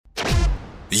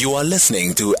You are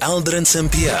listening to Aldrin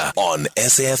Sampear on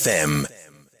SAFM.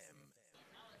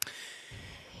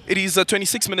 It is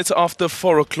 26 minutes after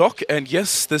 4 o'clock, and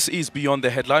yes, this is Beyond the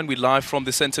Headline. We're live from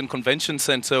the Sandton Convention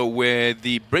Center where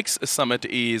the BRICS Summit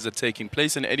is taking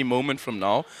place. And any moment from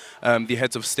now, the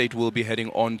heads of state will be heading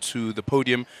onto the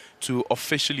podium to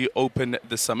officially open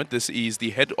the summit. This is the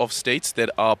head of states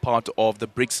that are part of the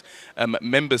BRICS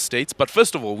member states. But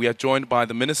first of all, we are joined by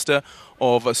the Minister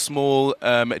of Small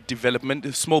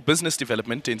Business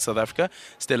Development in South Africa,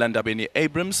 Stella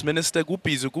Ndabeni-Abrahams. Minister,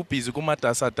 kubizu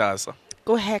kumatasa.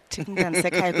 Go hectic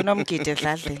ngisekhaya kunomgidi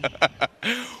edladleni.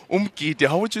 Umgidi,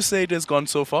 how would you say it has gone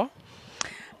so far?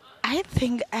 I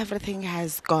think everything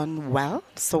has gone well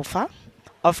so far.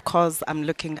 Of course, I'm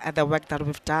looking at the work that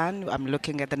we've done. I'm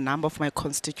looking at the number of my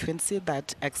constituency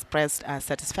that expressed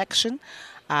satisfaction.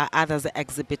 Others are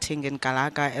exhibiting in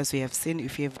Galaga, as we have seen,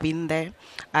 if you've been there.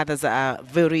 Others are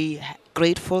very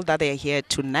grateful that they are here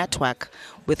to network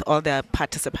with all the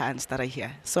participants that are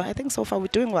here. So I think so far we're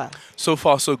doing well. So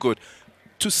far, so good.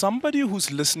 To somebody who's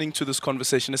listening to this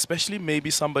conversation, especially maybe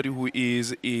somebody who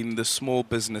is in the small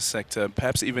business sector,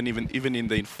 perhaps even in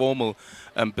the informal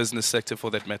business sector for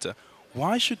that matter,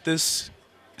 why should this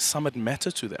summit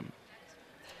matter to them?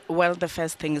 Well, the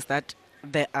first thing is that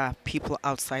there are people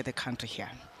outside the country here.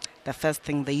 The first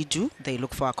thing they do, they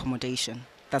look for accommodation.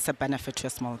 That's a benefit to a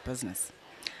small business.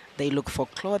 They look for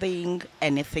clothing,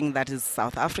 anything that is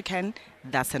South African,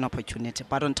 that's an opportunity.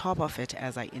 But on top of it,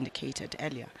 as I indicated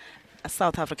earlier,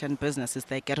 South African businesses,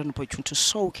 they get an opportunity to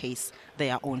showcase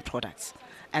their own products.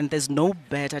 And there's no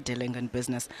better dealing in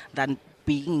business than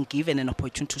being given an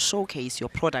opportunity to showcase your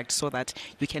product so that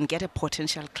you can get a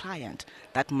potential client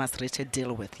that must reach a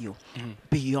deal with you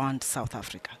beyond South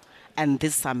Africa. And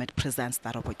this summit presents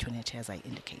that opportunity, as I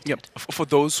indicated. Yep. For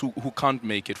those who can't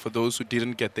make it, for those who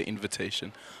didn't get the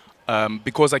invitation,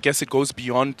 because I guess it goes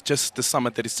beyond just the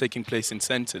summit that is taking place in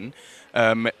Sandton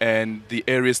and the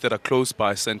areas that are close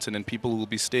by Sandton and people who will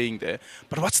be staying there.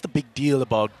 But what's the big deal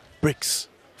about BRICS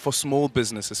for small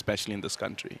business, especially in this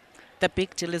country? The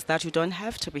big deal is that you don't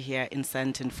have to be here in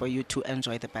Sandton for you to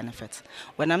enjoy the benefits.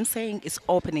 When I'm saying it's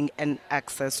opening and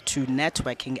access to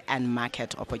networking and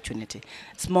market opportunity.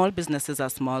 Small businesses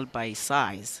are small by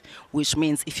size, which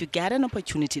means if you get an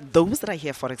opportunity, those that are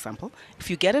here, for example, if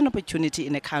you get an opportunity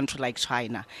in a country like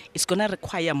China, it's going to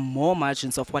require more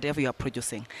margins of whatever you're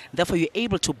producing. Therefore, you're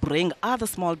able to bring other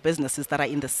small businesses that are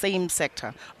in the same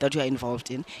sector that you are involved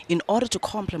in order to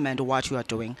complement what you are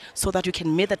doing so that you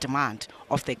can meet the demand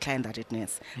of the client that it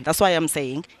needs. That's why I'm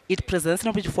saying it presents an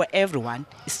opportunity for everyone.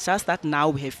 It's just that now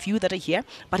we have few that are here,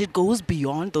 but it goes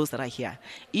beyond those that are here.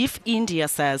 If India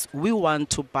says we want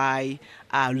to buy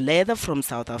leather from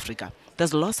South Africa,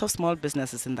 there's lots of small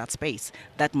businesses in that space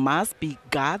that must be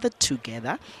gathered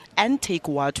together and take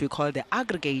what we call the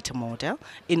aggregator model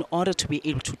in order to be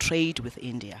able to trade with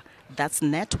India. That's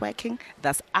networking,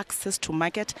 that's access to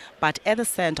market, but at the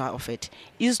center of it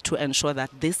is to ensure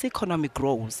that this economy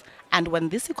grows. And when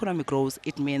this economy grows,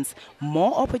 it means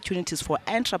more opportunities for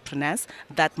entrepreneurs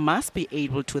that must be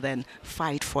able to then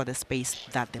fight for the space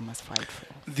that they must fight for.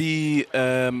 The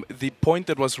point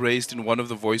that was raised in one of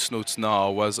the voice notes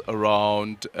now was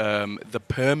around the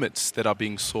permits that are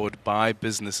being sought by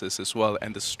businesses as well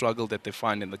and the struggle that they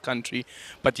find in the country.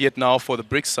 But yet now for the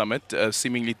BRICS Summit,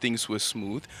 seemingly things were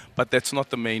smooth. But that's not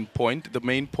the main point. The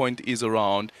main point is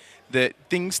around the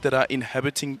things that are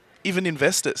inhibiting even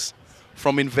investors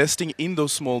from investing in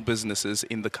those small businesses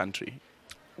in the country.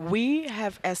 We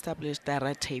have established the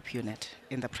red tape unit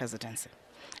in the presidency.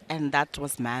 And that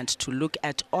was meant to look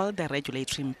at all the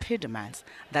regulatory impediments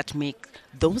that make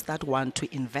those that want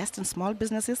to invest in small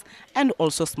businesses and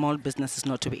also small businesses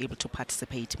not to be able to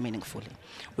participate meaningfully.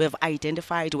 We have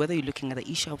identified, whether you're looking at the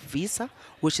issue of visa,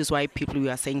 which is why people who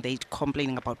are saying they're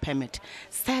complaining about permit,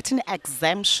 certain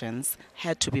exemptions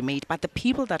had to be made, but the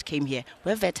people that came here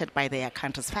were vetted by their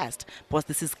countries first, because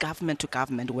this is government to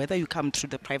government, whether you come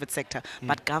through the private sector,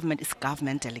 but government is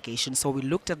government delegation. So we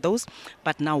looked at those,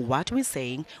 but now what we're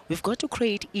saying, we've got to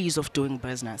create ease of doing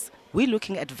business. We're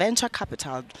looking at venture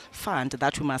capital fund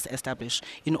that we must establish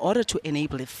in order to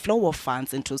enable a flow of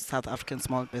funds into South African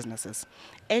small businesses.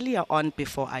 Earlier on,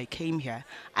 before I came here,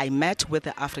 I met with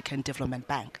the African Development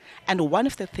Bank. And one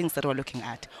of the things that we're looking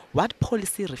at, what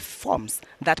policy reforms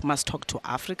that must talk to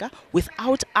Africa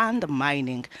without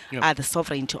undermining the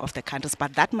sovereignty of the countries,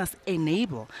 but that must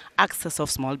enable access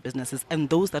of small businesses and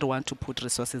those that want to put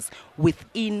resources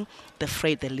within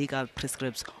the legal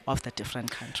prescripts of the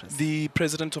different countries. The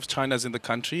president of China is in the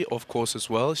country, of course, as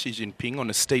well, Xi Jinping, on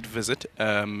a state visit,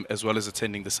 as well as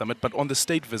attending the summit. But on the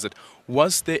state visit,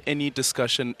 was there any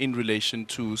discussion convention in relation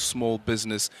to small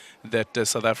business that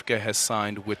South Africa has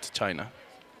signed with China?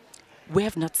 We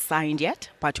have not signed yet,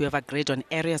 but we have agreed on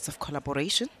areas of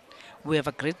collaboration. We have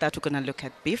agreed that we're going to look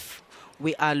at beef.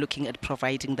 We are looking at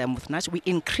providing them with nuts. We're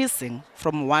increasing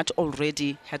from what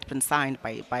already had been signed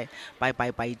by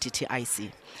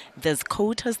DTIC. There's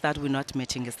quotas that we're not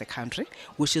meeting as the country,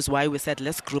 which is why we said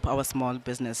let's group our small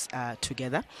business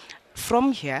together.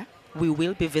 From here, we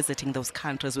will be visiting those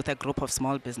countries with a group of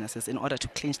small businesses in order to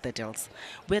clinch the deals.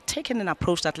 We're taking an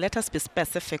approach that let us be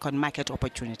specific on market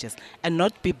opportunities and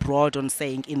not be broad on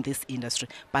saying in this industry,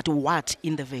 but what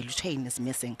in the value chain is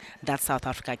missing that South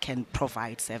Africa can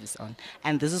provide service on.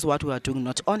 And this is what we are doing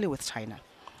not only with China,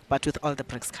 but with all the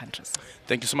BRICS countries.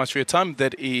 Thank you so much for your time.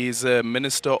 That is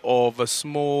Minister of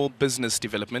Small Business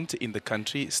Development in the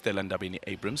country, Stella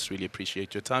Ndabeni-Abrahams. Really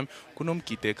appreciate your time. Women,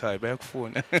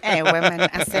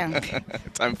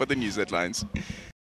 Time for the news headlines.